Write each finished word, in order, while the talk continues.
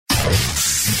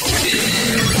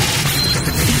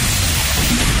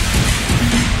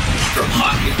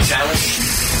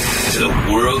to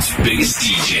the world's biggest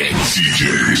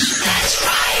DJs. That's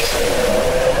right.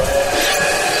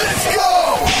 Let's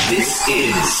go! This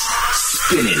is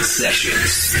Spinnin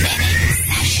Sessions.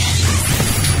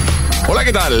 Hola,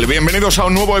 ¿qué tal? Bienvenidos a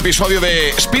un nuevo episodio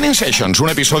de Spinnin Sessions, un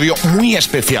episodio muy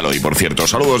especial hoy, por cierto.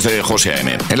 Saludos de José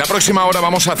A.M. En la próxima hora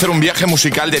vamos a hacer un viaje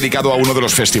musical dedicado a uno de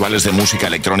los festivales de música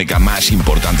electrónica más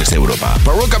importantes de Europa.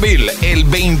 Parroquaville, el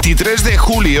 23 de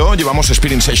julio llevamos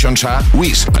Spinnin Sessions a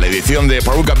Wish, a la edición de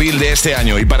Parroquaville de este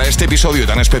año. Y para este episodio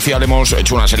tan especial hemos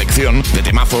hecho una selección de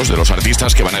temazos de los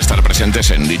artistas que van a estar presentes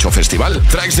en dicho festival.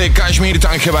 Tracks de Kashmir,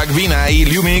 Tangebak, Vina y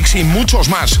Lumix y muchos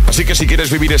más. Así que si quieres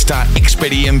vivir esta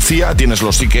experiencia, tienes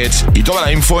los tickets y toda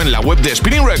la info en la web de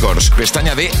Spinnin Records,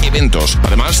 pestaña de eventos.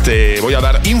 Además, te voy a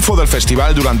dar info del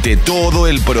festival durante todo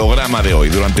el programa de hoy,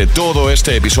 durante todo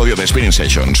este episodio de Spinnin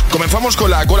Sessions. Comenzamos con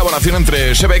la colaboración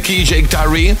entre Sebek y Jake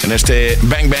Tarry en este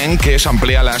Bang Bang, que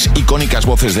samplea las icónicas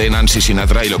voces de Nancy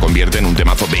Sinatra y lo convierte en un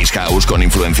temazo bass house con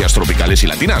influencias tropicales y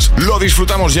latinas. Lo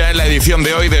disfrutamos ya en la edición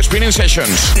de hoy de Spinnin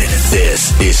Sessions.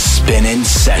 This is Spinnin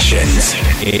Sessions.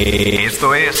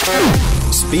 Esto es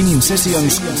Spinnin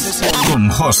Sessions con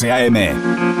José A.M.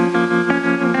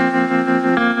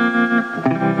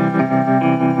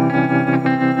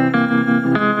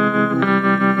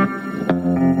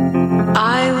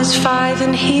 I was 5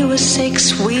 and he was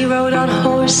 6. We rode on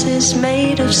horses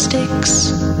made of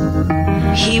sticks.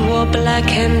 He wore black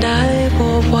and I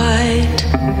wore white.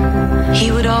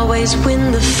 He would always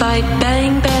win the fight.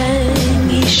 Bang, bang,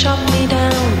 he shot me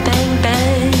down. Bang,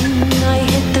 bang, I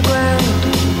hit the ground.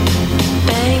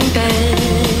 Bang, bang,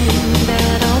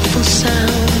 that awful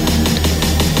sound.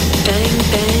 Bang,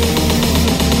 bang,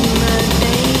 my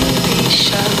baby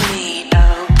shot me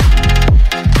down.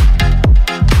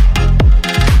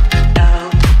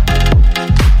 Down.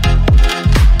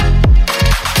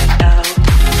 Down. Down.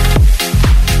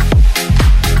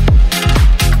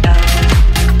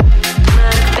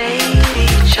 My baby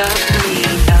shot me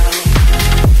down.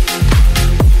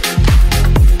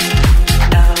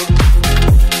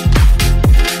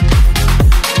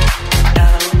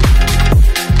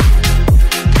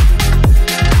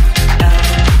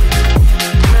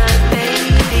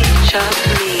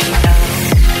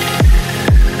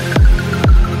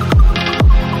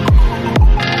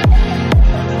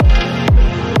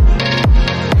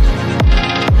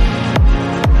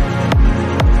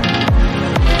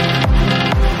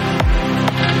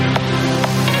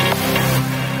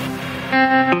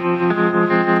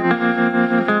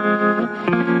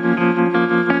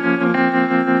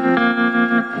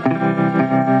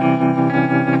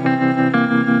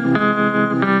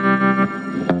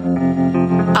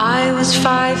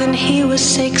 And he was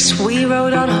 6. We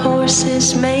rode on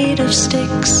horses made of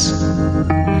sticks.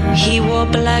 He wore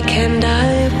black and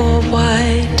I wore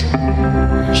white.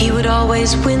 He would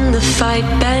always win the fight.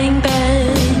 Bang,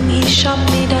 bang, he shot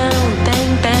me down.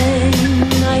 Bang, bang,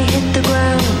 I hit the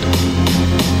ground.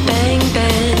 Bang,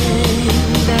 bang,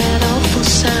 that awful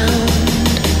sound.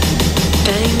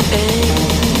 Bang, bang,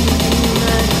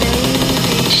 my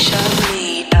baby shot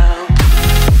me down.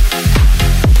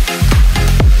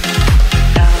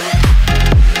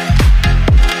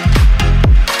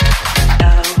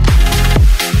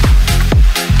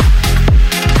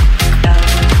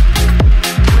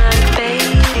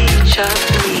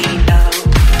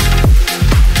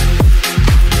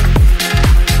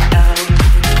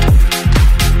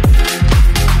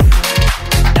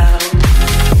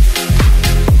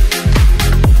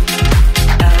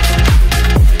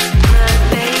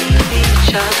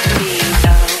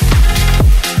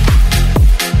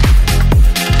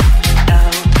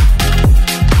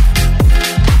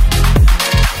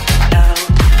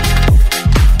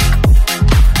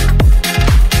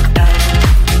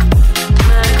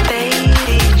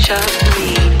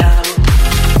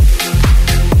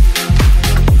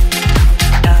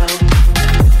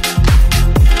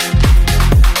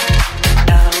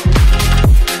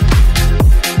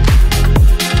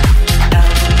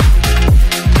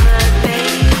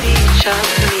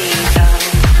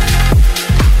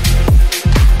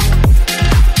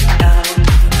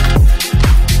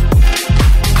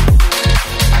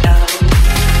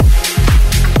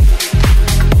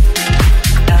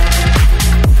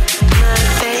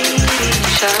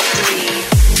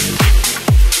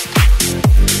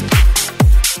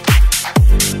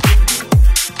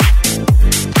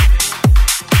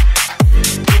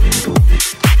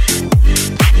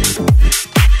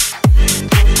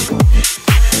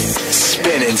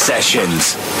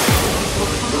 Sessions.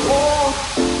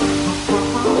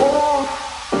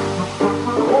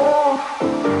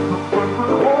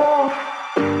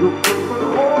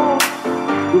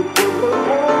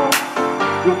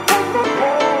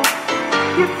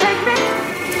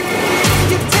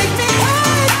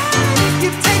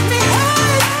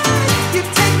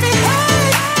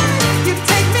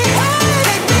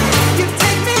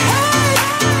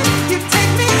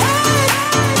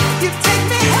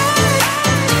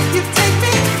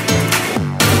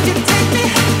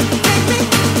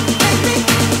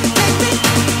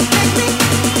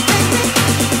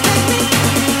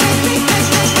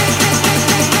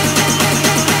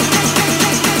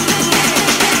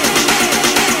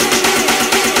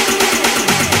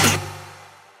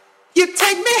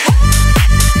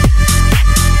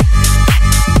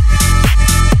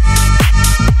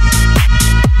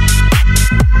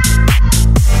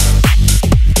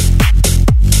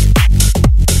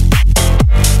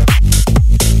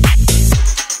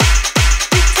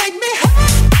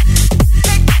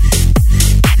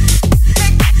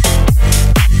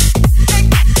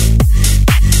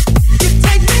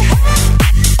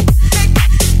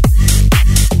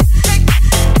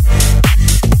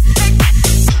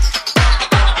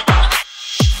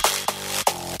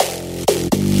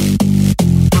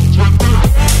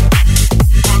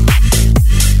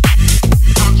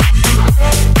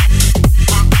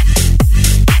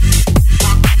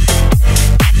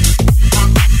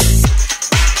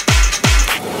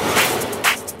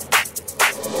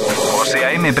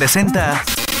 A.M. presenta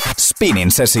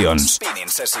Spinnin Sessions. Spinnin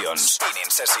Sessions. Spinnin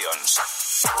Sessions.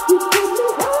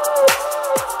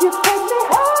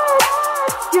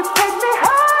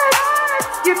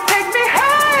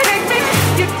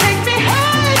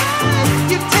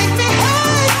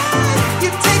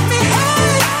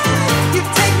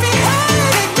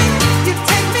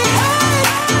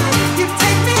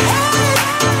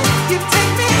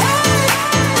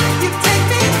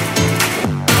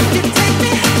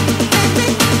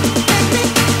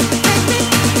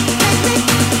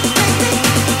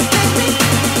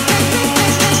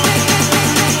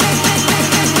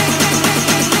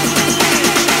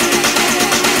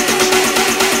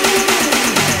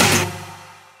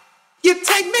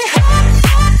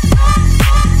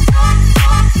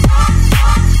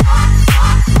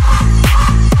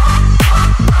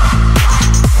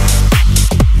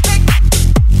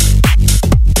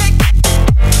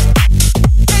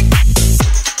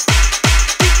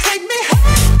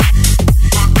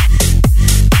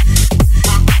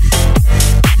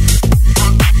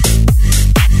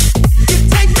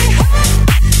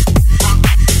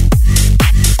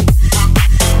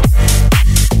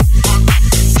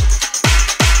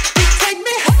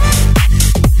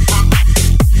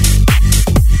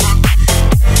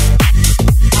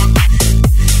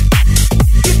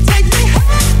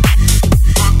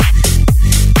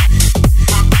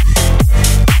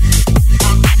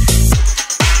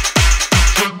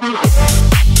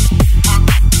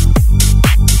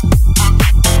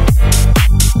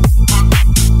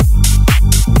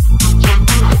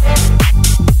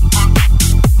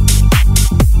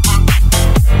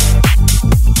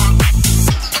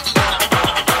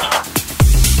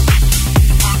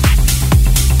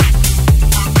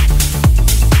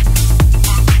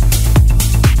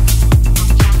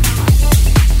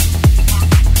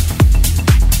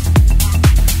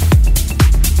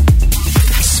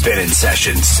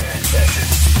 Sessions.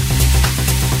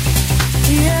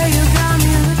 Yeah, you got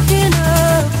me looking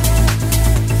up.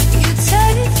 You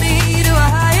take me to a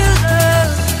higher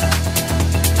love.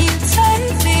 You take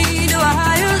me to a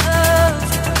higher love.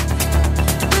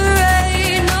 There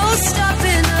ain't no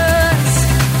stopping us.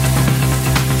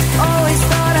 Always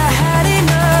thought I had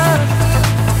enough.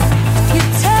 You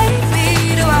take me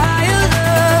to a higher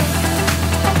love.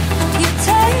 You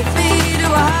take me to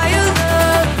a higher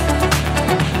love.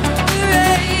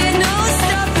 No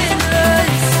stopping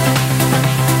us.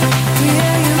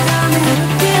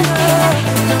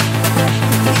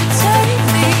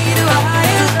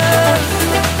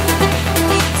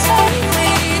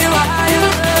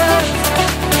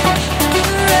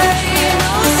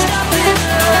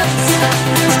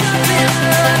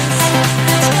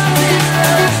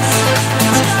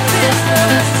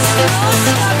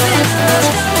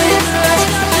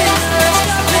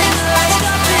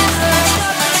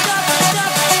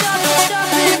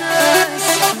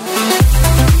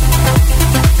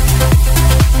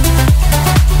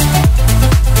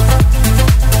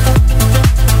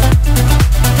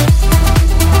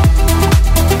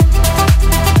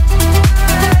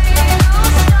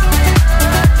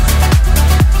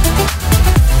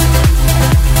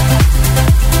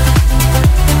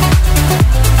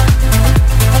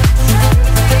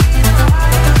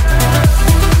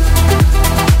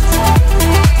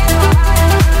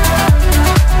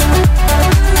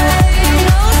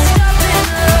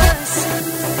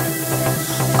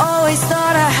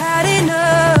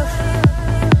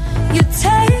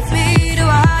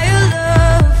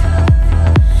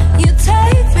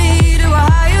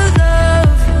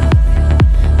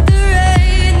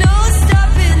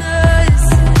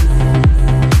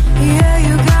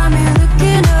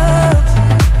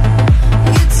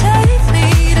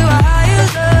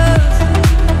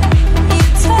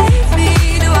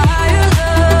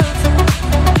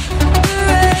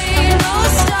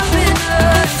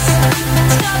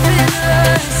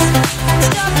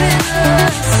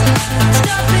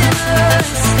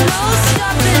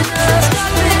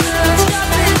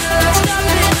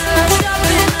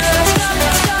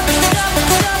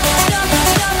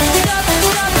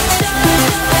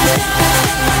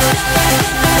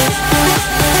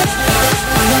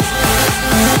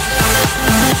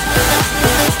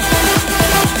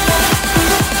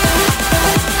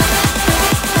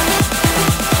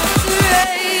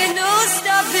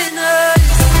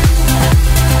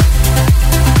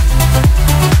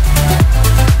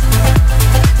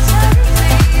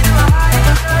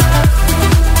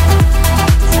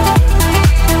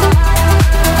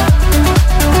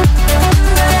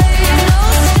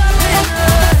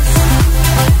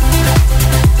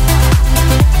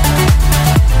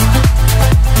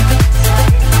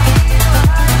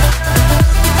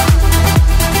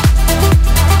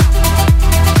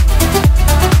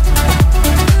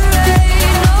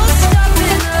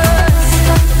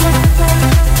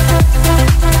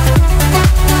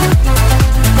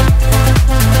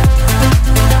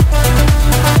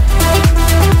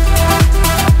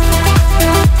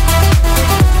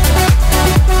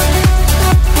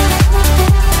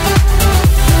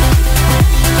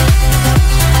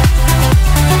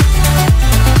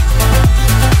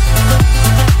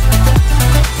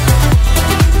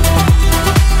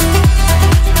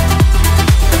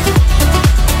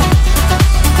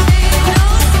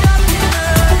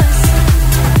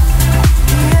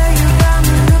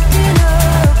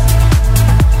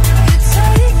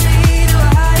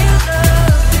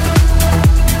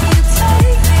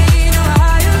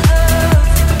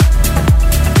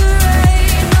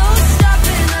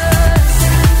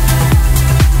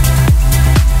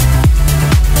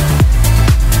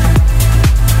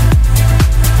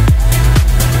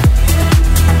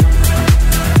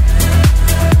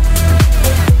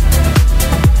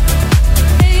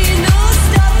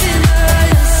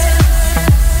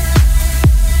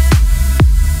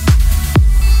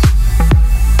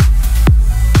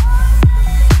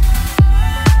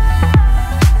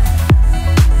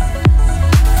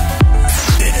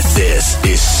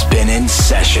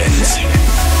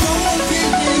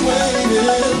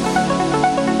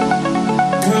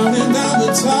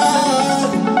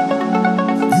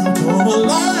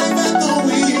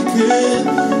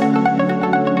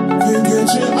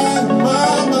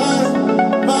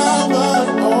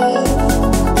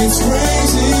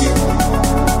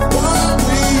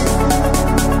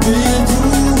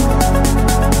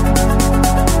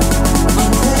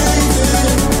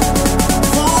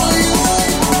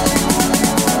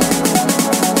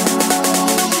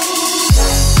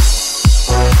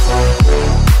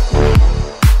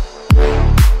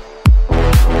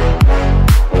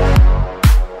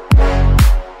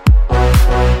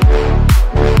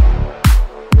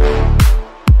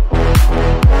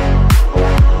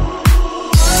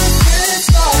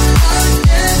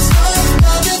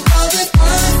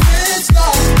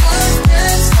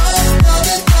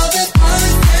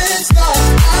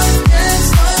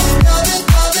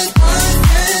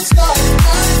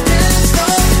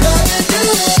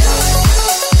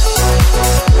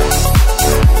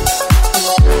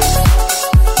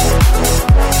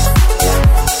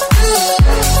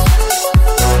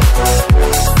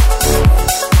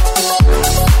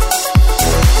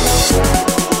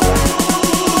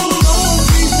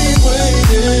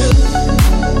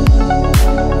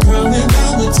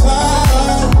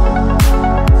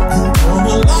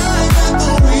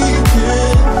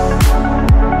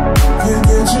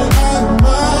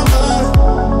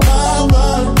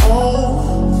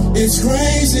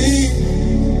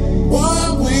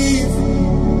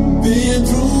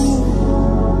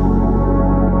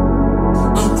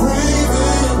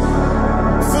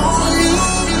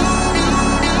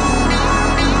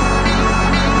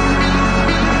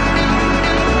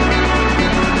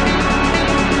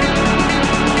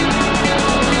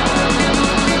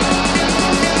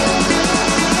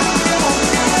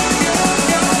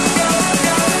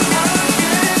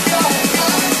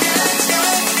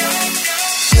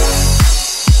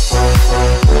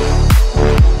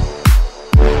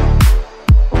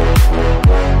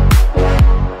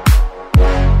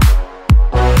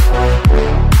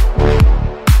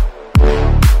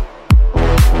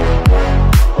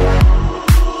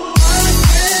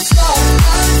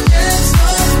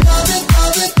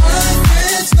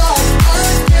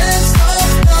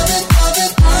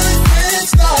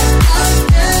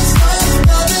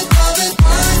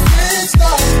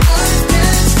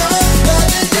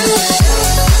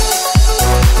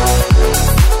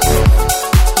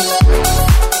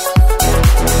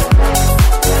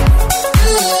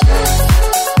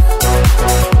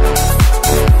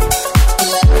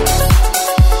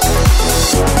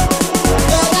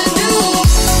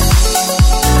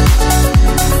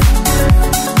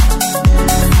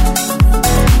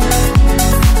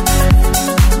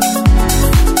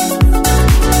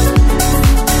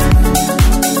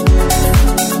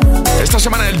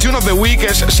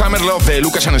 Summer Love de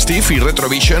Lucas and Steve y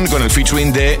Retrovision con el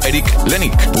featuring de Eric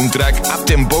Lennick. Un track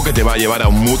up-tempo que te va a llevar a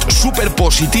un mood súper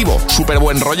positivo, súper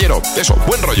buen rollero. Eso,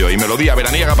 buen rollo y melodía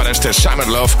veraniega para este Summer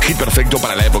Love, hit perfecto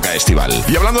para la época estival.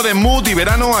 Y hablando de mood y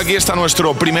verano, aquí está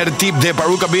nuestro primer tip de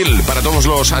Paruka Bill para todos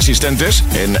los asistentes.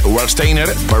 En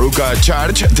Wallsteiner, Paruka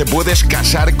Charge, te puedes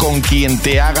casar con quien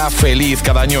te haga feliz.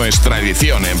 Cada año es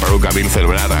tradición en Paruka Bill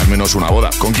celebrar al menos una boda.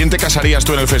 ¿Con quién te casarías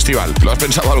tú en el festival? ¿Lo has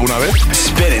pensado alguna vez?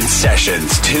 Spinnin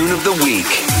Sessions Tune of the Week.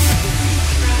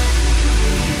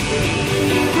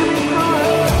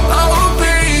 Oh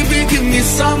baby, give me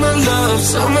summer love,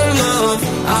 summer love.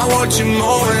 I want you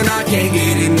more and I can't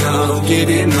get enough, get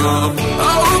enough.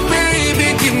 Oh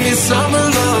baby, give me summer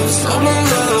love, summer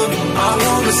love. I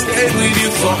wanna stay with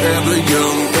you forever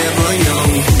young, ever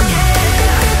young.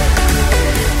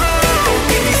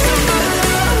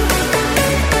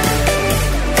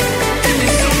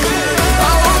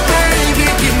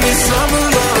 Summer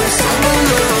love, summer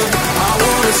love. I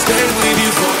wanna stay with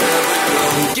you forever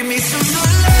young. Give me some love.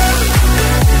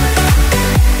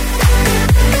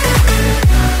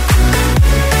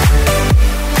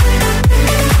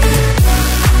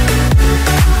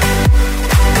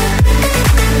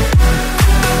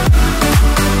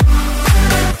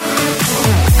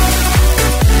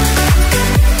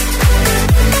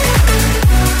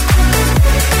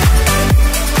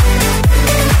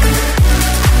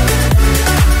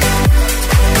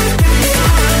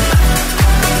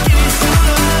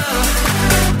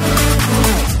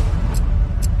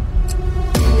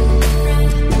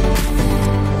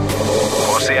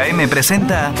 Me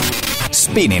presenta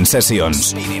Spinnin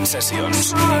Sessions. Spinnin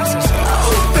Sessions.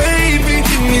 Oh baby,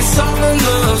 give me summer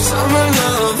love, summer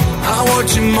love. I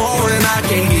want you more and I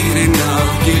can't get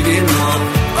enough, get enough.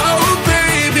 Oh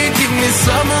baby, give me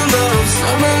summer love,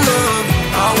 summer love.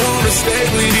 I wanna stay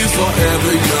with you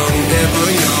forever young, ever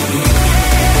young.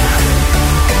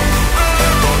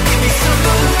 Oh, give me some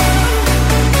love.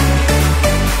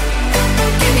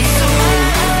 Give me some love.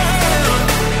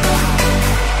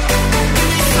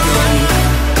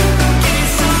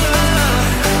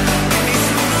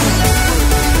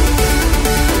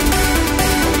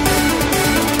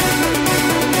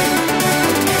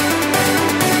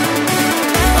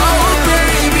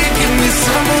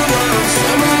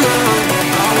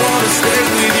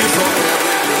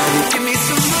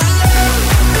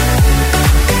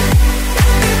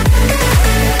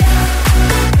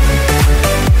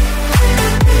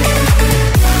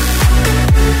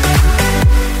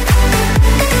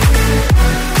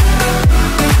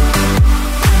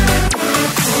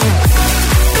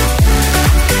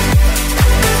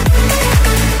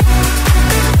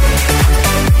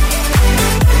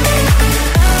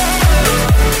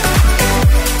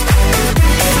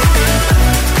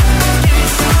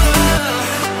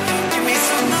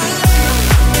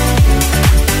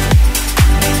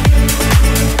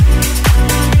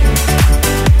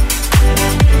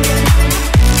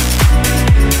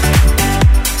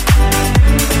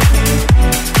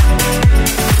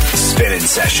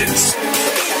 Sessions.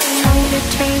 Trying to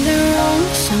turn the wrong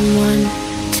someone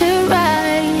to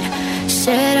right.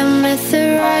 Said I met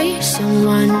the right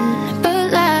someone,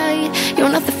 but lied. You're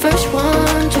not the first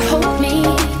one to hold me,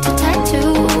 to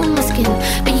tattoo my skin,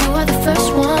 but you are the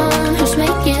first one who's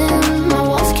making my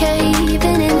walls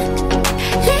caving in.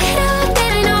 Little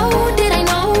did I know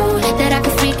that I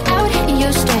could freak out in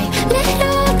your stay.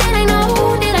 Little did I know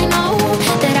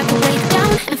that I could break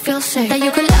down and feel safe. That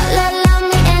you could la me.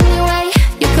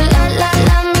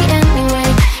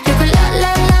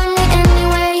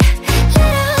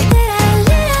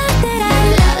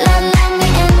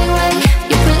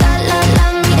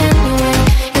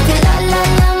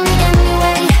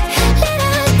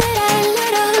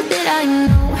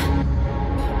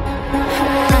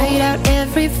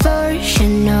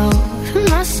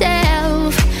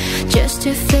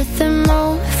 To fit the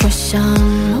mold for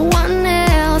someone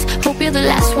else. Hope you're the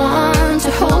last one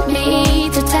to hold me,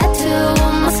 to tattoo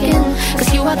my skin.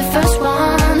 Cause you are the first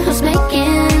one who's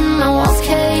making my walls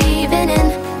caving in.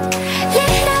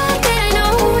 Little did I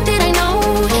know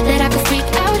that I could freak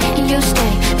out in your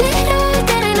stay. Little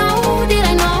did I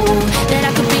know that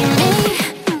I could be me.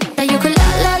 That you could la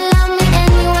me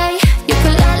anyway. You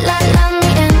could la me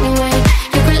anyway.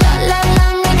 You could la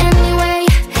me anyway.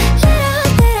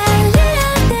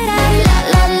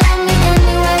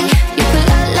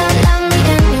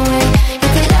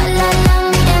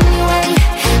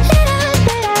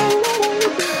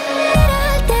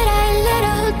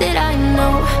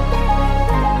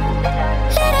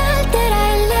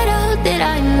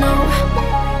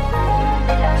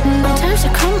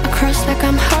 Like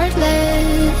I'm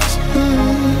heartless.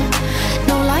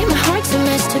 No lie, my heart's a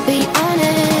mess to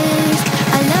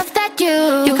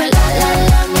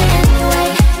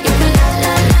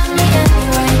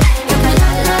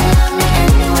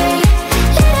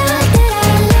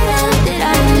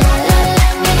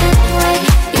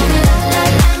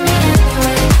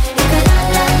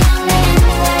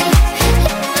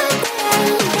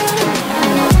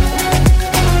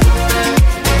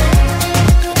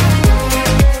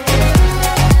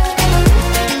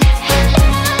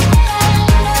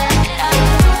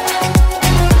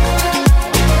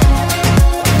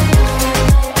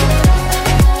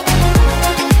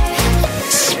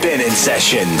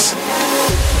Sessions.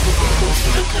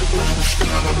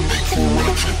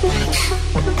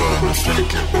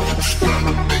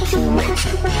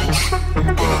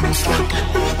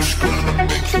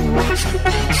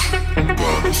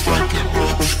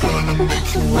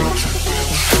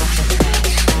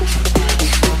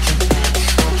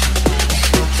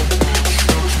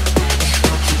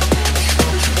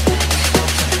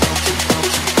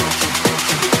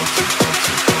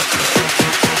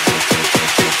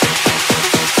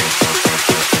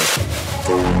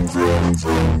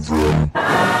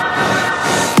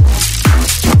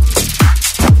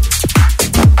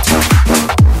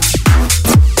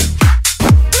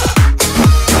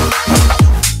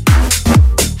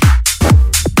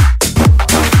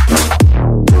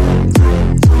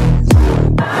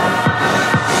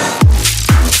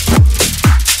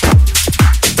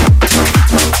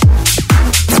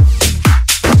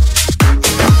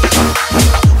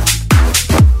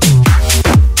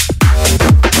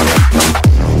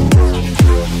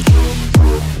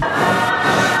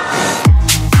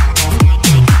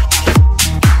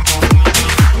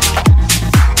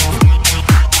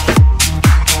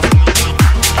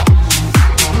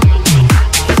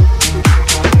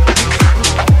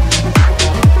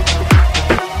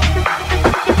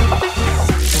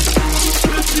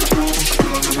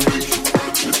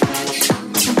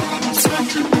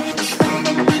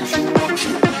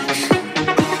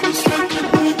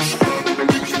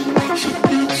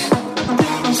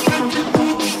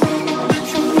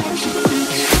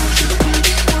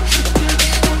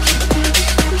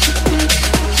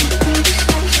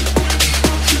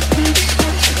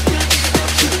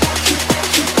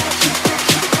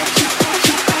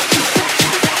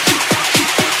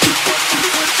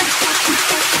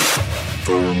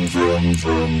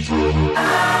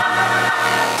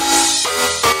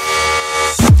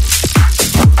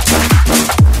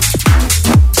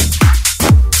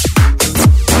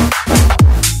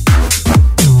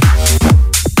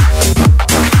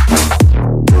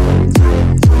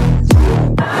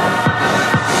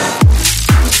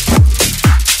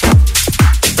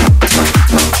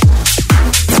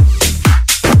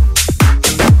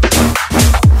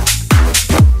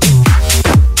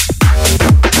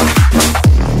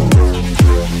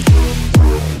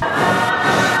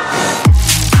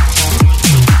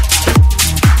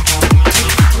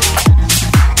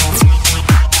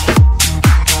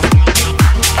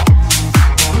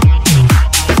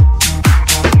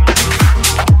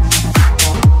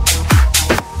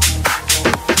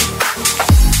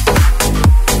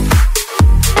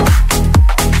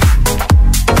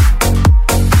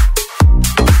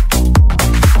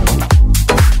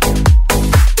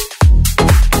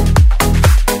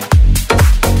 Could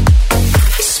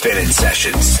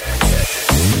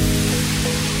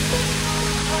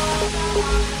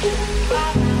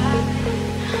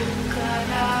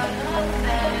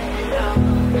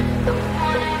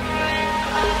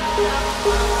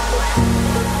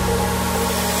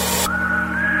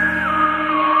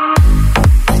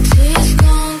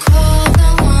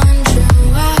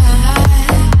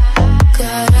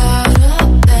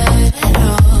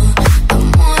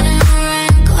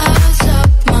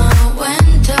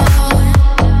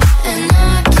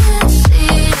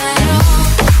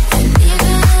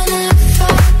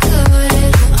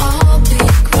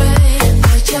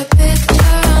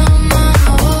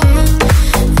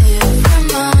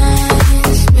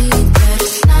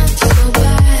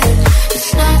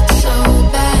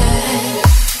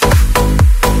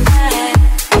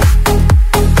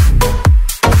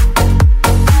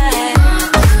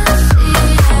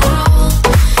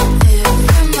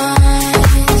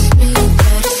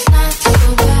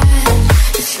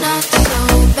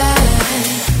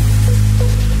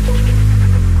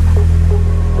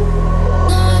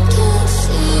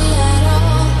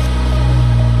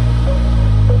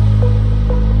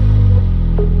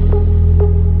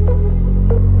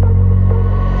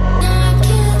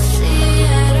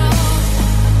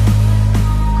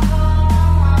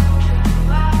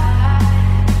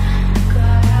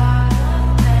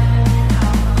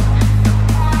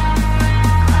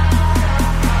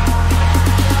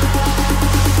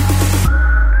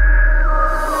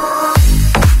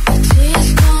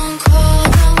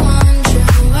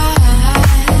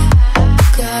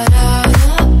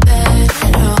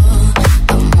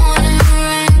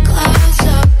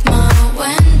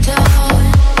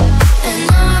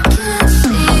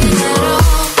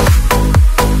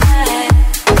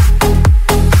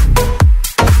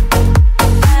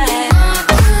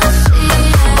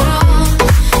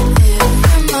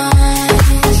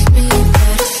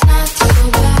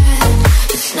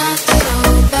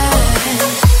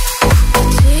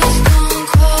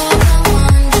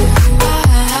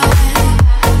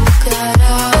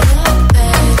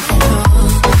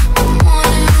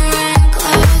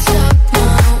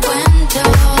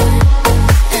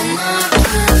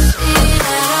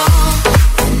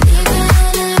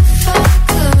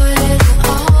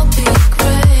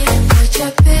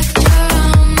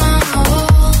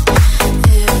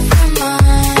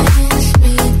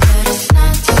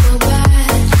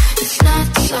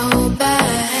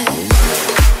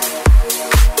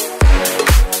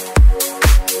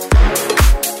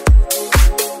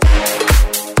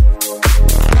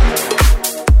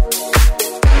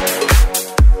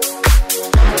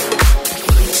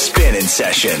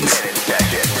Sessions.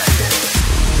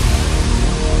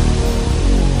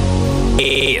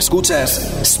 Escuchas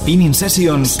Spinnin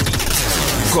Sessions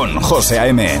con José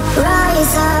A.M.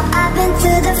 Rise up, I've been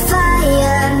through the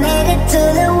fire, made it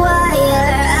to the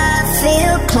wire. I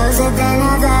feel closer than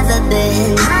I've ever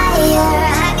been. Higher,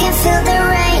 I can feel the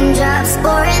raindrops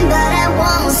pouring, but I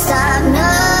won't stop,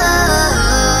 no.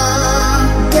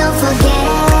 Don't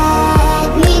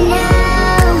forget me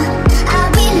now,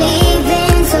 I'll be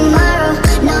leaving tomorrow.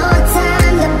 No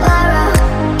time to borrow.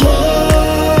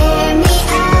 Hear me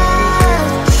out,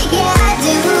 yeah, I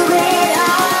do it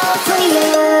all for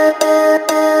you.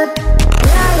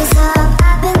 Rise up,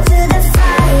 I've been through the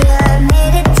fire,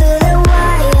 made it to the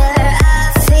wire. I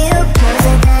feel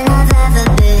closer than I've ever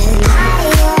been.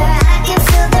 Higher, I can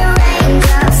feel the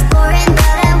raindrops pouring,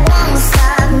 but I won't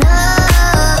stop, no.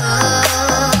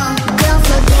 Don't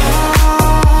forget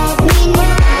me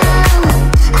now,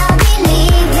 I'll be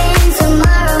leaving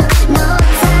tomorrow. No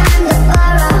time to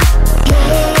borrow.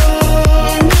 Hear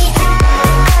me out,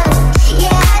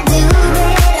 yeah, I do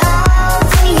it all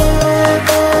for you.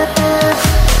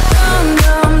 Dum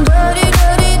dum dirty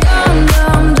dirty dum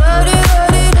dum dirty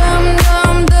dirty dum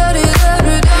dum dirty dirty dum dum dirty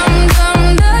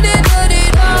dirty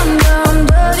dum dum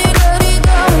dirty dirty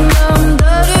dum dum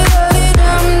dirty dirty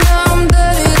dum dum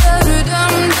dirty dirty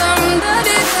dum dum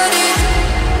dirty dirty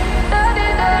dirty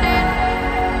dirty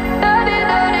dirty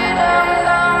dirty dum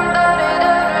dum dirty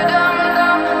dirty dum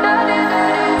dum dirty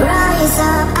dirty. Rise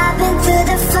up, I've been through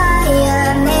the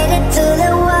fire, made it to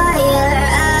the wire.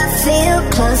 I feel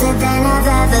closer than I've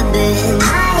ever been.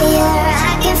 Higher,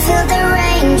 I can feel the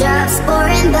raindrops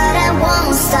pouring, but I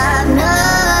won't stop, no.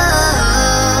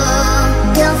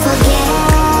 Don't forget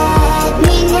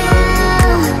me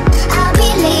now, I'll be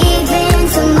leaving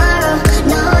tomorrow.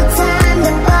 No time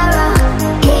to borrow.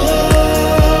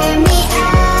 Hear me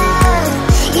out,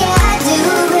 yeah, I do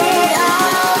it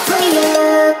all for you.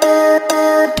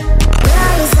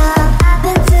 Rise up, I've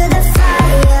been through the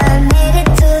fire, made it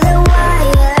to the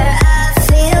wire. I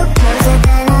feel closer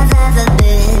than I've ever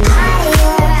been.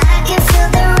 Higher, I can feel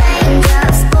the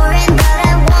raindrops pouring, but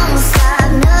I won't stop,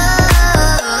 no.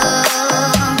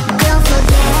 Don't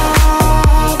forget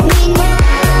me now,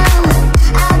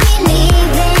 I'll be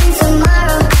leaving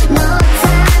tomorrow. No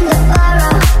time to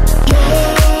borrow.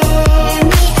 Hear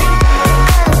me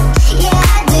out, yeah,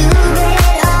 I do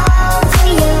it all for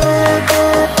you.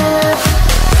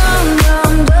 Dum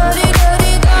dum dirty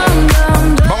dirty dum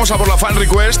dum. Vamos a por la fan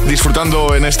request,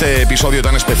 disfrutando en este episodio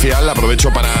tan especial.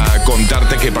 Aprovecho para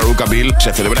contarte que Parucaville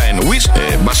se celebra en Wish,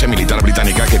 base militar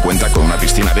británica que cuenta con una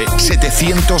piscina de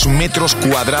 700 metros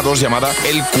cuadrados llamada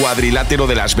el Cuadrilátero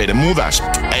de las Bermudas.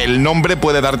 El nombre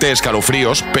puede darte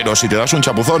escalofríos, pero si te das un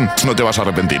chapuzón, no te vas a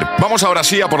arrepentir. Vamos ahora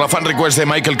sí a por la fan request de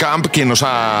Michael Camp, quien nos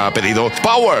ha pedido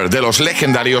Power de los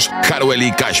legendarios Harold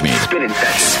y Kashmir.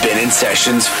 Spinnin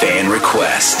Sessions fan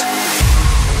request.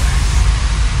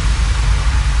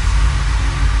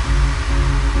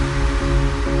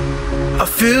 I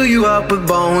fill you up with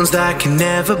bones that can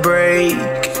never break.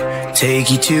 Take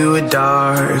you to a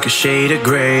darker shade of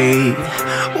gray.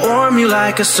 Warm you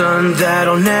like a sun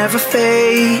that'll never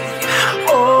fade.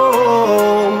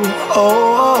 Oh,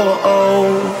 oh, oh,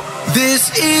 oh.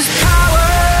 This is power.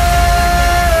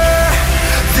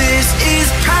 This is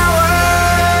power.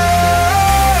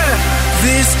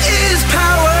 This is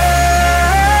power.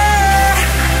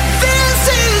 This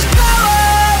is power,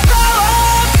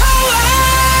 power, power.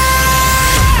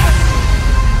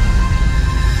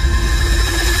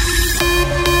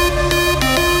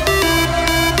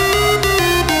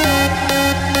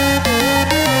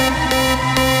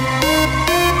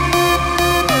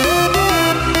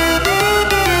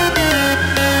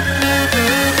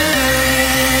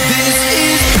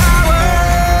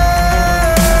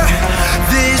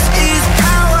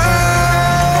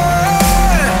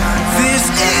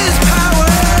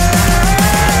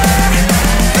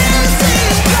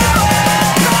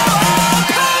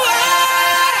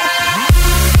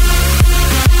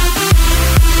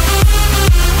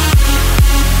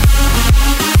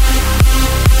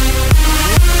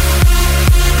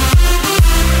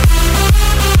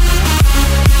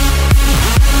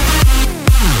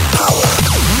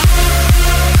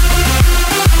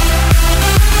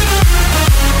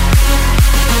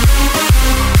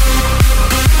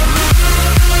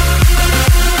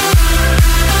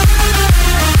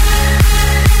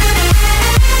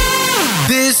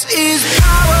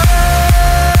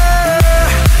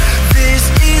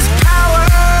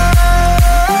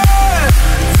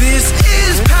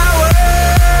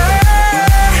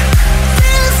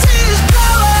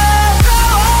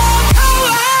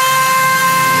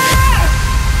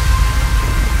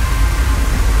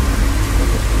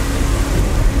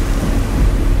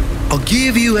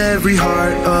 give you every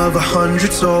heart of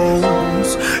 100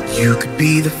 souls. You could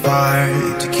be the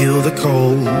fire to kill the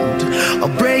cold.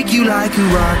 I'll break you like a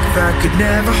rock that could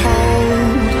never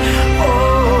hold.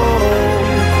 Oh,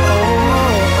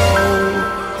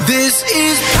 this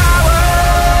is power.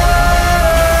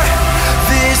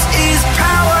 This is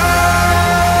power.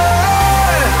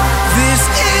 This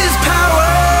is power.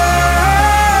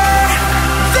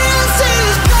 This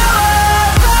is power,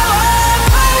 power,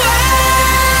 power.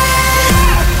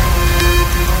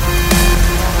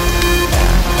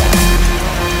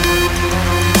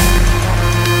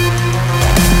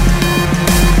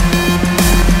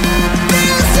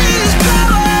 This is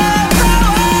power,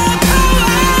 power,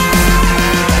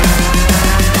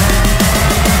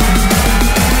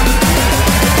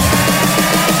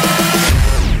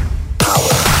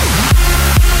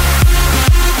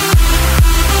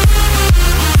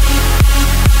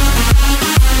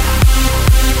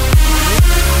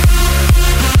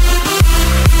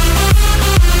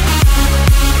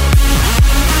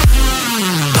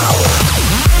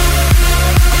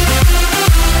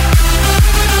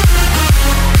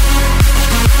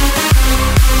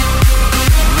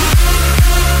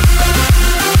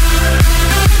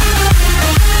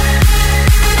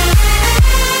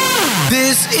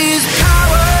 This is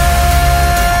power.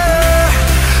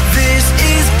 This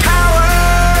is power.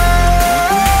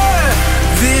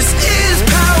 This is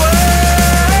power.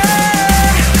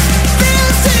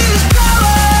 This is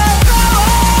power,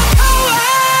 power, power.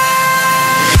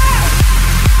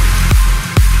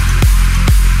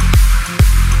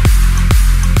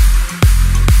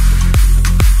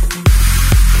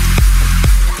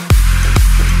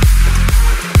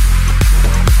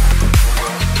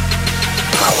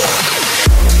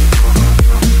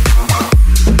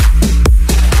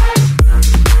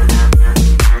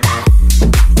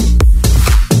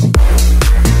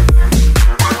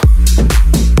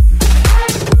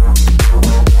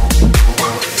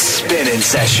 Spinnin'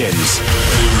 Sessions.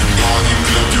 Everybody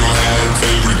clap your hands,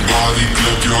 everybody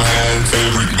clap your hands,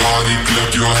 everybody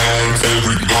clap your hands,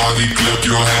 everybody clap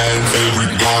your hands,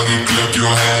 everybody clap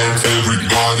your hands,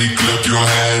 everybody clap your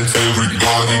hands,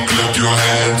 everybody clap your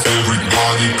hands,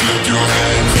 everybody clap your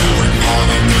hands, everybody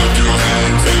clap your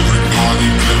hands, everybody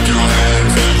clap your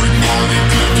hands, everybody clap your hands, everybody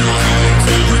clap your hands,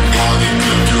 everybody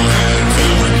clap your hands,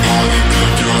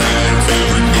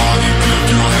 everybody clap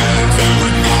your hands,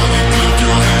 everybody clap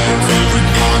your hands,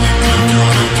 everybody clap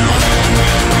your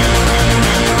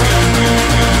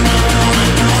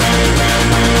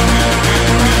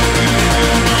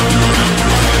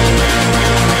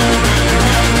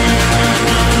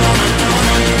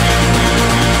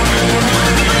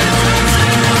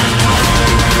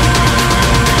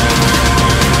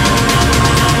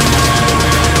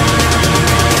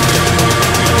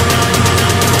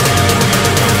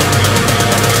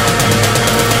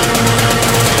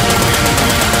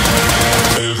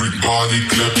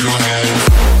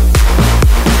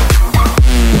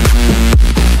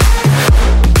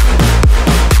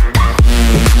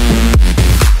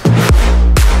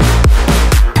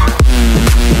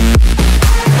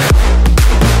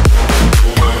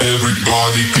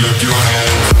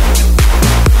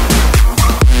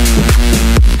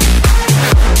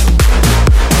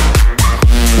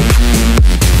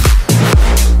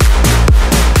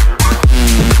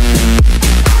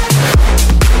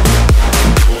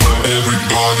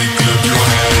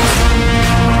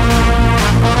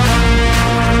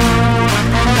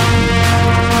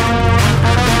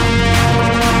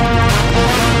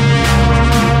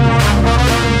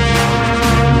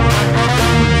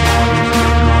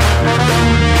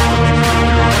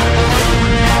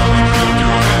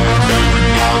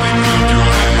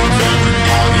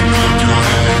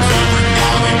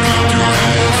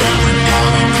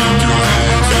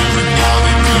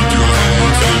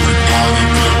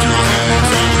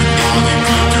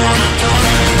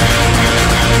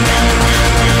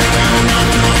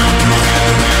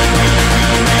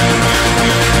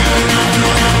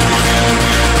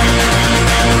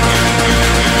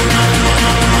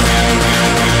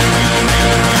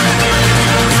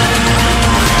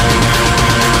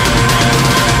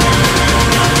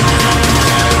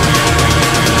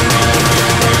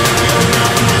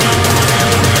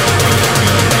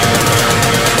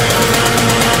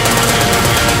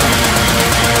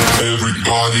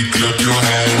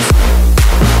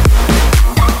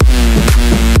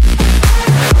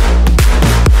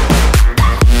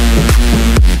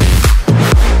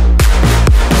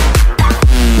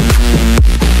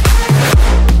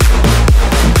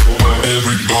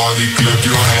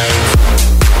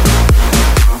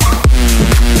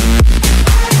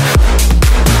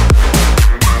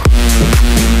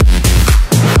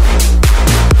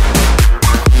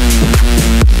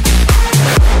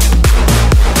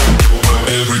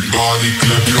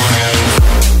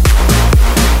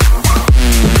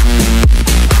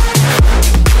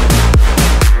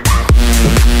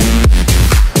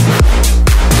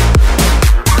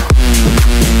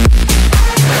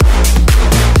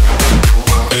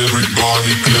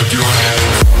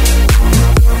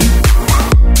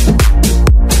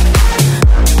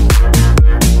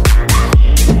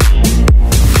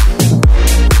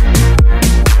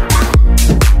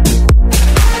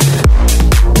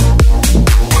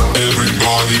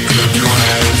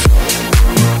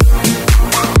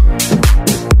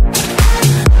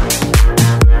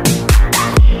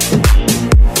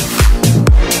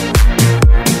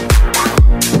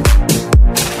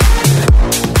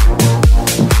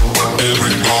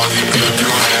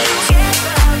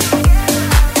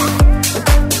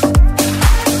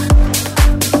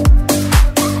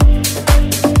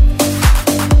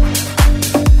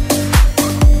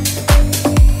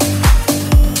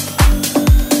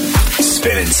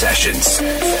Sessions.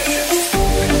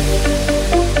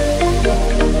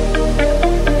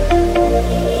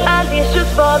 At least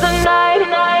just for the night.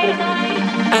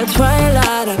 At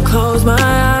twilight, I close my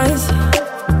eyes.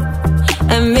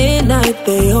 At midnight,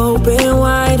 they open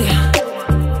wide.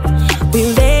 We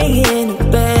lay in a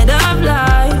bed of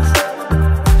lies.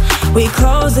 We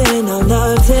close in our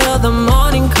love till the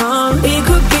morning comes. We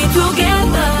could be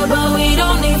together, but we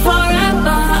don't need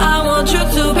forever. I want you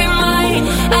to be mine,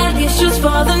 at least just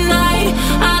for the night.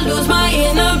 I lose my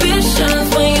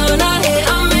inhibitions when you're not here.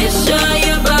 I miss you,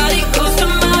 your body goes to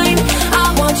mine. I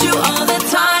want you all the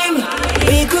time.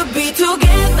 We could be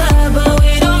together, but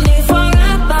we don't need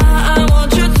forever. I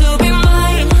want you to be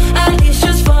mine, at least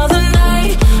just for the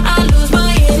night. I lose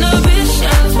my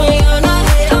inhibitions when you're not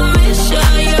here. I miss you,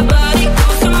 your body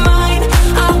goes to mine.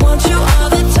 I want you all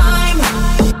the time.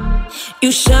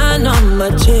 You shine on my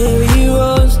cherry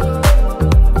rose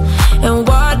and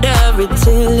water it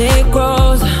till it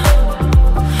grows.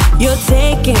 You're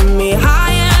taking me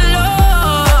high and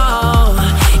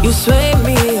low. You sway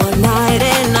me all night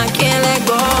and I can't let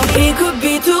go. We could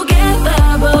be together,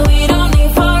 but we don't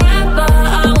need forever.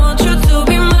 I want you to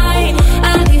be mine,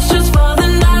 at least just for the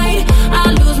night. I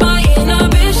lose my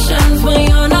inhibitions when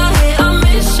you're not here. I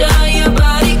miss you, your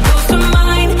body goes to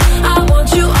mine. I want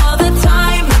you all the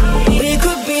time. We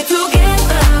could be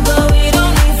together, but we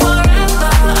don't need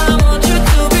forever. I want you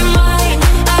to be mine,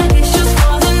 at least just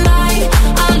for the night.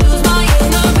 I lose my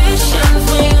inhibitions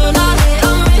when you're not here.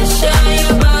 I miss you,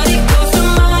 your body goes to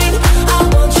mine. I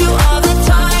want you all the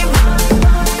time.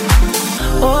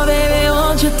 Oh baby,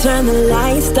 won't you turn the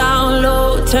lights down low,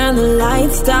 turn the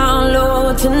lights down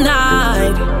low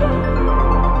tonight.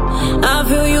 I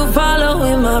feel you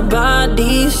following my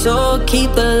body, so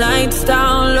keep the lights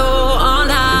down low all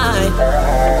night.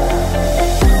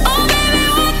 Oh baby,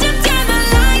 won't you turn the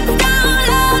lights down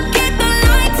low, keep the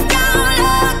lights down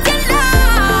low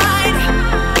tonight.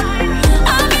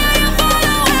 I feel you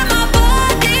following my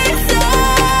body, so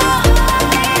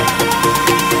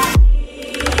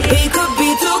we could be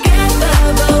together,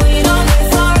 but we don't need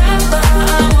forever.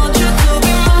 I want you to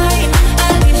be mine,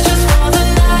 at least just for the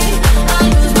night. I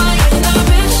lose my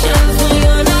inhibitions when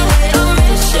you're not here. I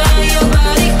miss you, your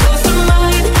body goes to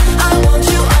mine. I want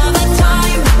you all the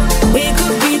time. We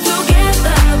could be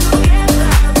together.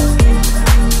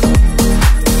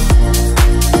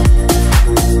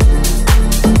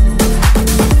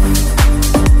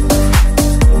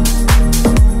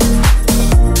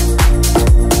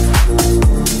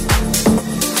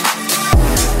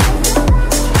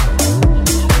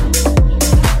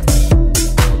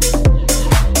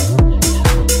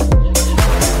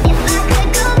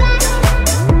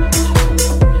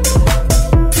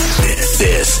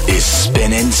 This is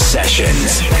Spinnin'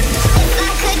 Sessions.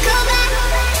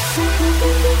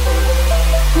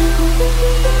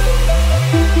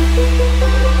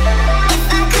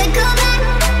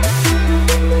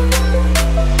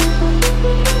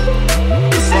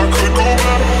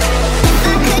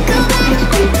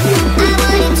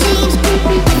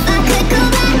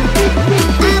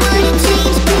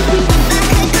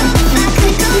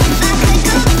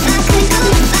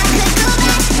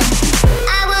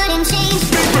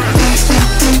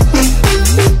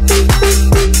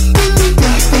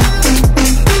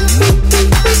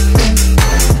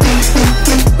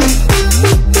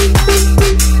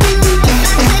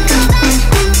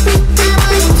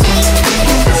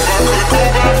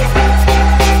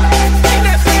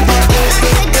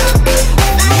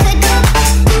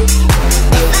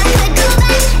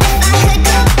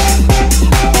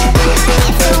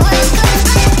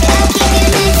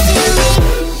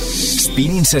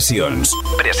 Spinnin Sessions,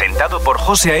 presentado por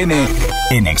José A.M.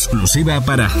 en exclusiva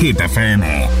para Hit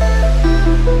FM.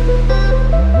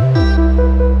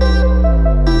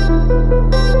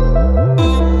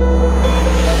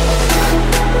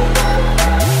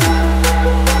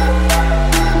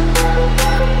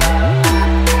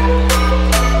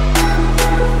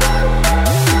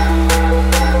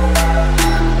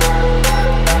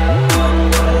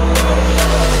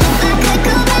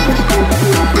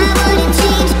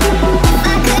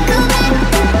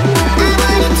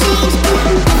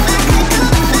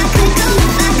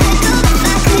 I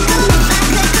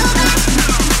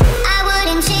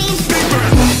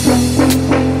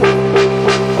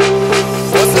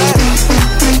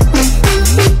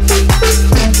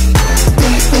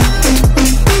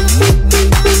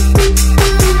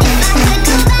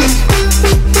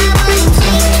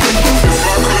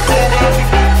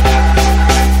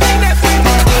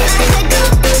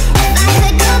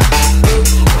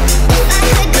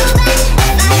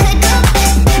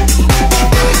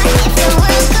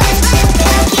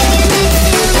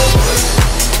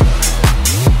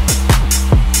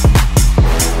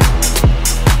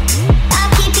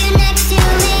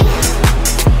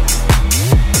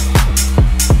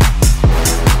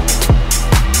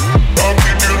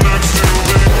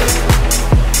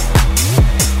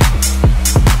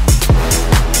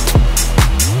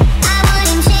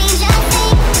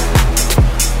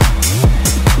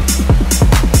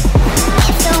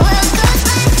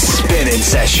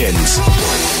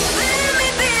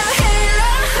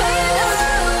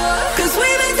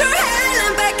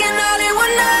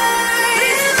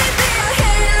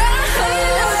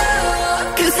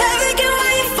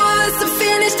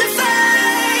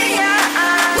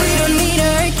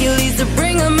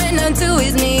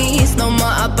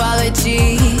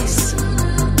apologies.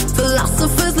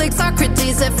 Philosophers like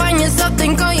Socrates that find yourself,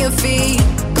 think on your feet.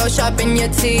 Go sharpen your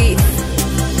teeth.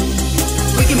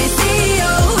 We can be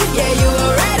CEOs, yeah, you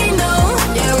already know.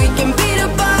 Yeah, we can be the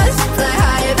boss, fly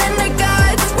higher than the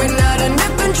gods. We're not under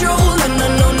control, no, no,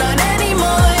 no, not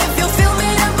anymore. If you feel me,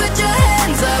 then put your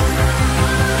hands up.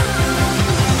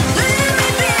 Let me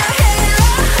be a hero,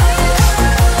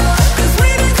 'cause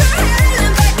we've been through hell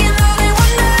and back in all in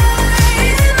one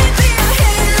night. Let me be a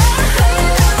hero,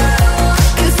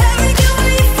 'cause heaven can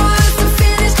wait for us to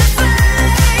finish the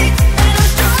fight. And I'm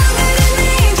stronger than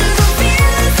angels, I'm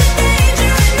fearless in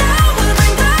danger, and I will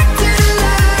bring back to the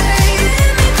light.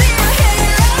 Let me be a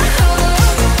hero,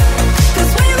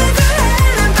 'cause we've been through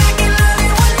hell and back in all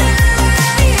in one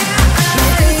night.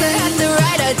 Because I had the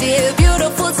right idea,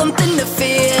 beautiful, something to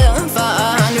feel for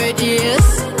 100 years.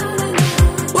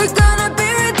 We're gonna be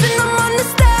written among the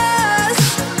stars.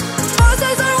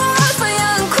 Roses are walls for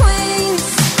young queens.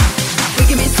 We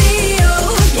can be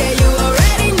CEOs, yeah, you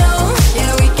already know.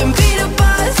 Yeah, we can be the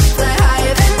boss, fly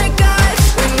higher than the gods.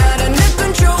 We're not under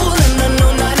control, no, no, no,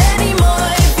 not anymore.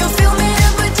 If you feel me,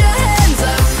 then put your hands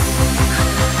up.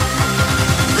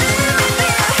 Let me be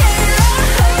a hero,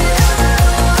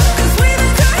 'cause we've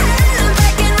been through hell and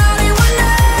back in all in one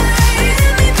night.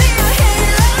 Let me be a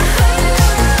hero,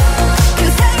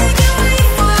 'cause heaven can wait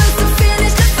for us to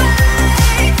finish the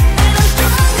fight. And I'm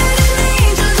stronger than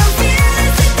angels, I'm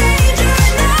fearless in danger,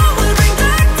 and I will bring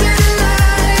back to the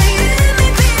light. Let me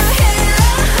be a hero,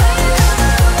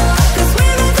 'cause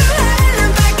we've been through hell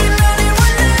and back in all in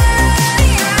one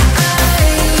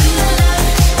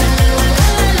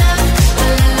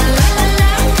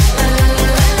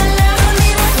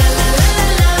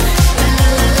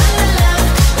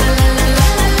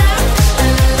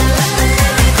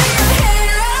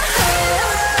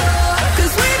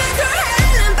Cause we've been through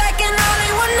hell and back in all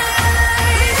in one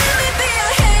night. Let me be a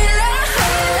hero,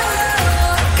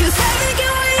 'cause heaven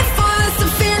can wait for us to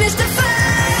finish the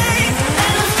fight.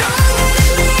 And I'm stronger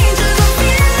than angels, I'm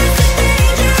fearless in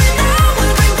danger, and I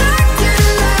will bring back to the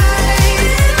light.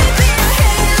 Let me be a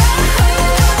hero,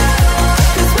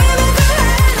 'cause we've been through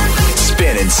hell and back.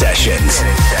 Spinnin' Sessions.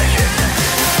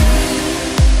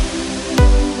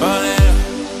 Roll it up.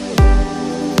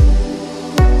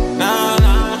 Nah,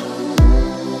 nah.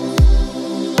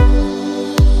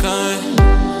 Come.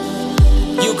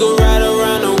 You could ride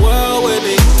around the world with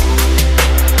me.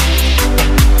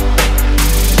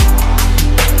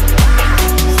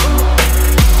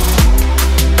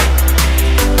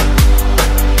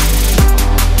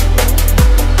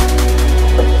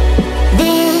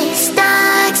 This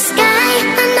dark sky,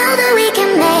 I know that we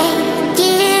can make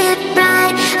it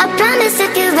bright. I promise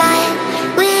if you're right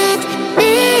with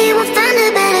me, we'll find a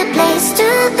better place to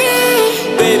be.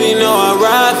 Baby, know I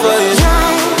ride for you.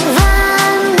 Drive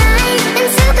all night and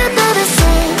silk above the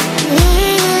city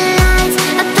lights.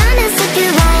 I promise if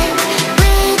you're right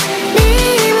with me,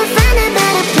 we'll find a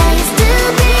better place to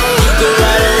be. You could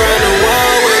ride around the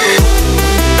world with me.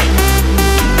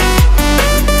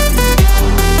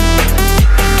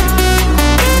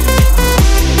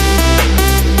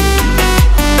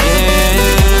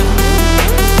 Yeah.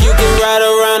 You could ride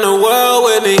around the world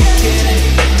with me.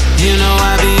 You know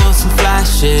I be on some fly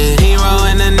shit. Hero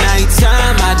in the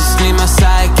nighttime, I just need my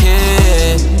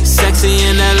sidekick. Sexy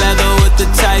in that leather with the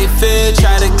tight fit.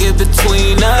 Try to get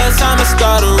between us, I'ma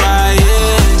start a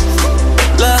riot.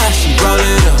 Look how she roll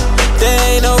it up. There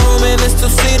ain't no room in this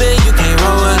two-seater, you can't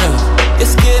roll it up.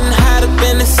 It's getting hot up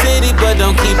in the city, but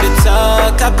don't keep it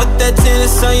tucked. I put that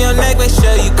tennis on your neck, make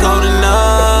sure you cold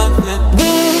enough. Yeah.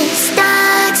 This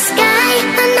dark sky,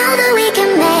 I know that we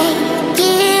can make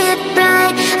it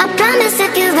bright. I promise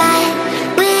if you're right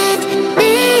with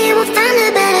me, we'll find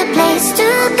a better place to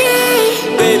be.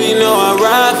 Baby, know I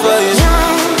ride for you.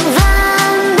 Drive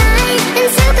all night and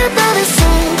silk above the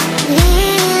city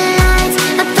lights.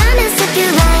 I promise if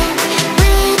you're right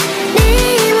with me,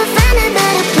 we'll find a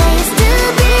better place to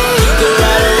be. You could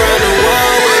ride around the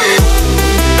world with me.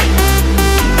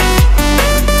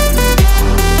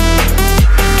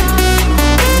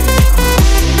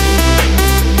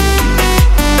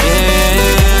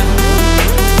 Yeah.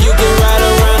 You could ride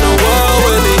around the world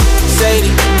with me.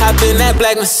 Sadie, hop in that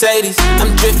black Mercedes.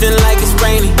 I'm drifting like it's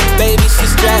rainy. Baby, she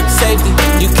strapped safety.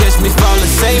 You catch me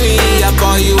falling, save me. I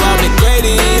ball you out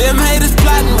McGrady. Them haters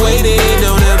plotting, waiting.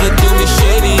 Don't ever do me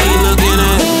shady. Looking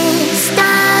at This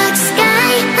dark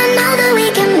sky, I know that we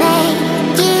can make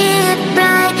it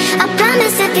bright. I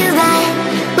promise if you're right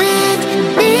with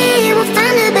me, we'll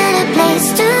find a better place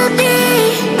to be.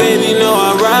 baby, know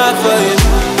I ride for you.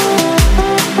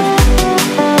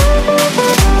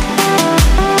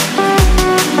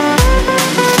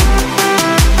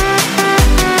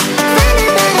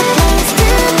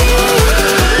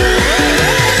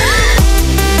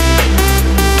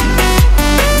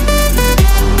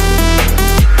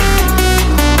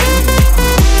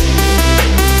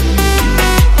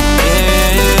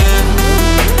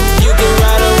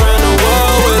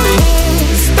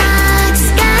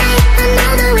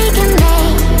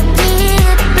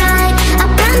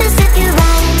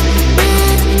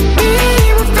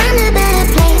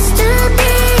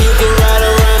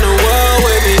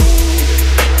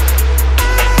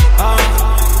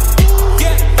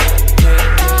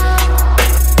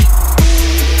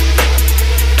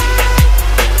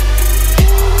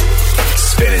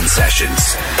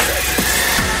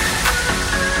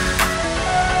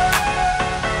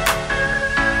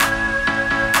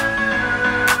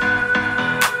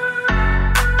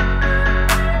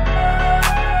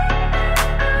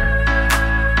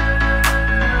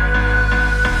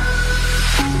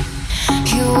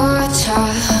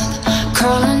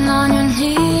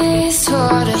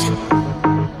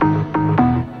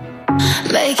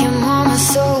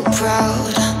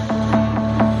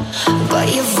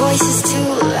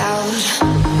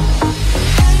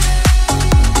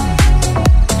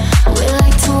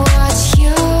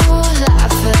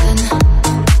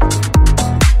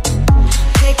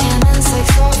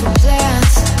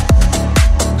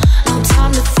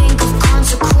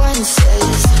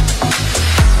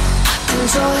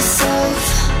 Control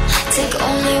yourself, take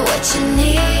only what you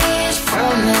need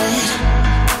from it.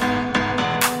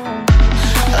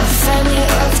 A family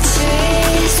of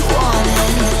trees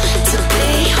wanting to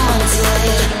be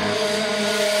haunted.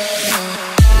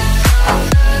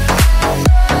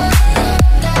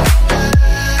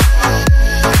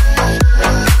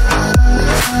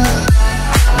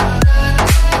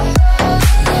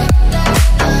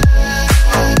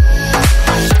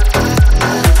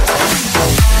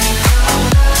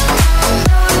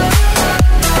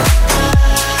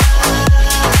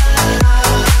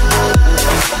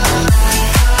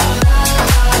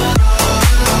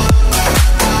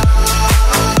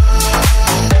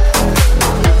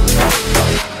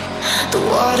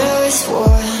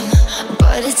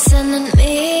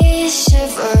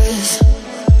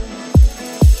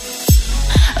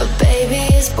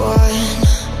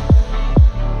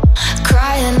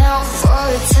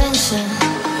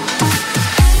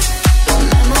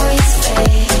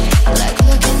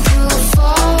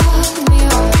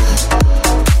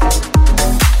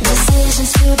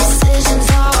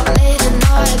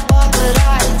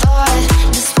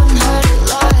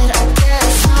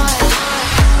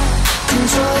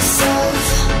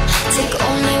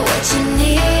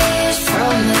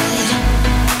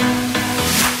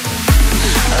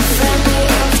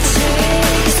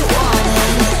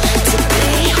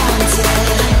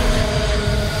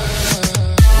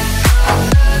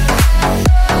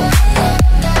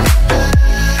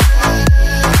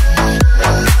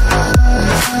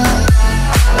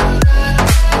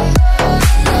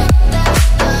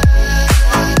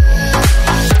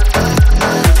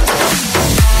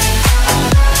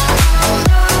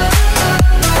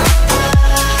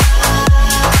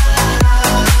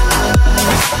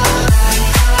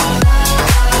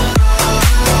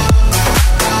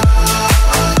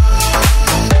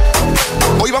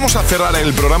 Cerrar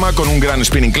el programa con un gran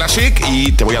Spinning Classic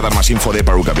y te voy a dar más info de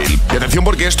Perukaville. Y atención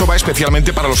porque esto va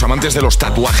especialmente para los amantes de los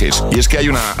tatuajes. Y es que hay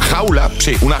una jaula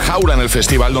en el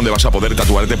festival donde vas a poder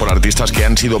tatuarte por artistas que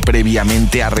han sido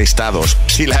previamente arrestados.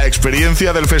 Si la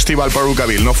experiencia del festival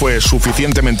Perukaville no fue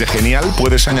suficientemente genial,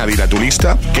 puedes añadir a tu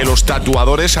lista que los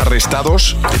tatuadores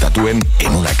arrestados te tatúen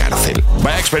en una cárcel.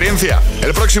 ¡Vaya experiencia!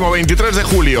 El próximo 23 de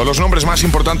julio, los nombres más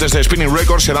importantes de Spinnin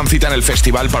Records se dan cita en el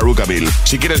festival Perukaville.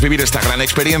 Si quieres vivir esta gran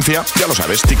experiencia, ya lo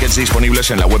sabes, tickets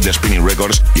disponibles en la web de Spinnin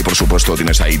Records y por supuesto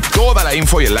tienes ahí toda la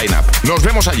info y el line-up. Nos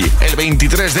vemos allí el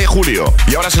 23 de julio.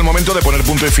 Y ahora es el momento de poner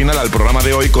punto y final al programa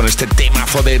de hoy con este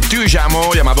temazo de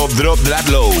Tujamo llamado Drop That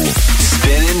Low.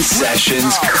 Spinnin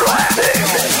Sessions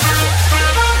Classic.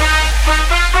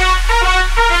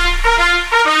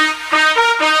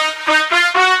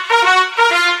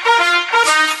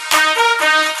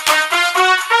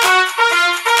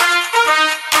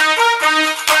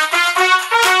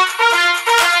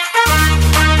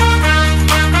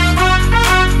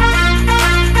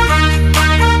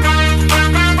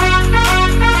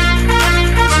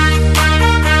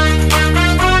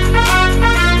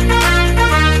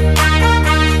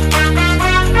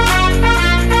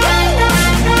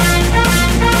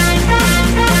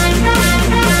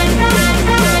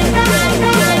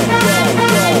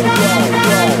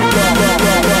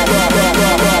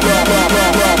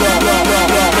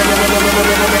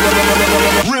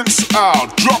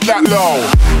 Drop that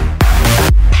low.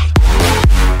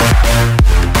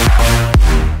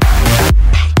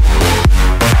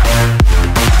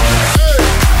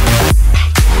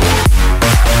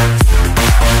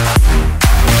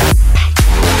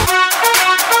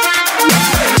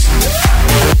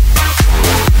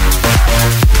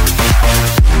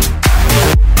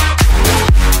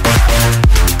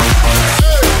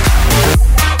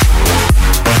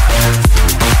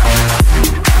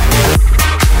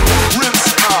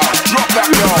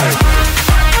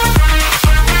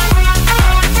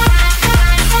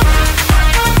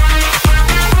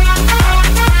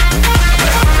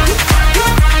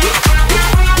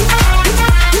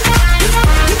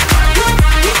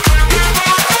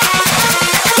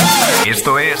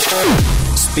 Esto es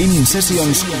Spinnin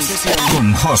Sessions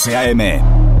con José A.M.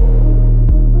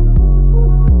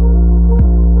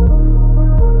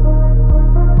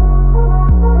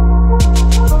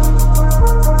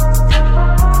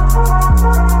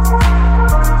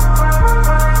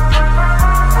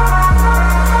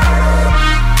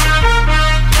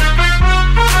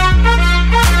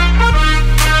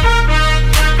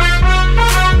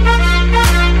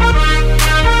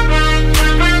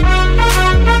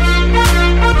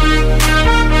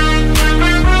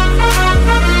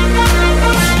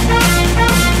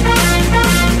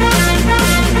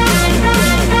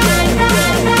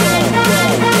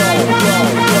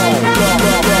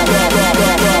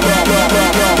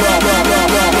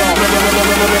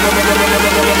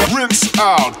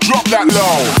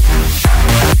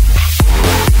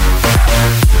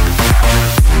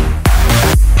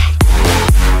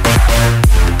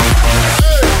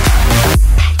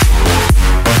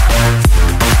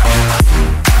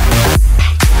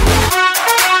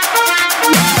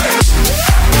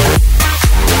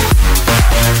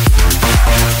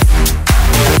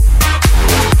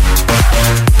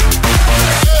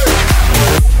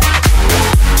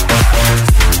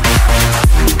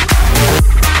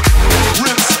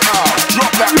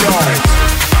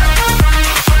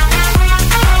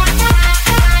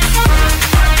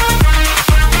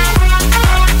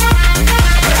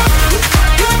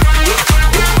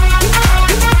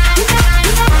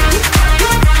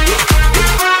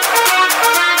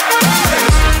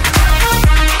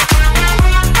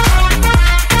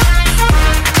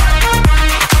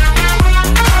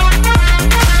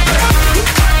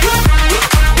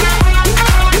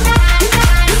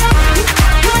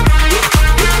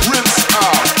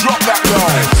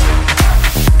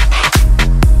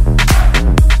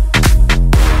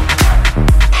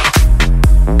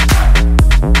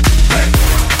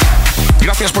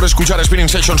 por escuchar Spinnin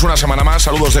Sessions una semana más.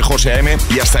 Saludos de José A.M.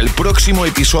 y hasta el próximo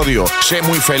episodio. Sé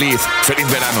muy feliz. ¡Feliz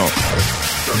verano!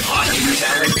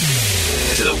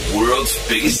 To the world's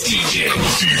biggest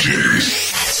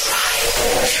DJs.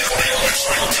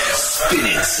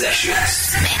 Spinnin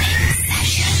Sessions.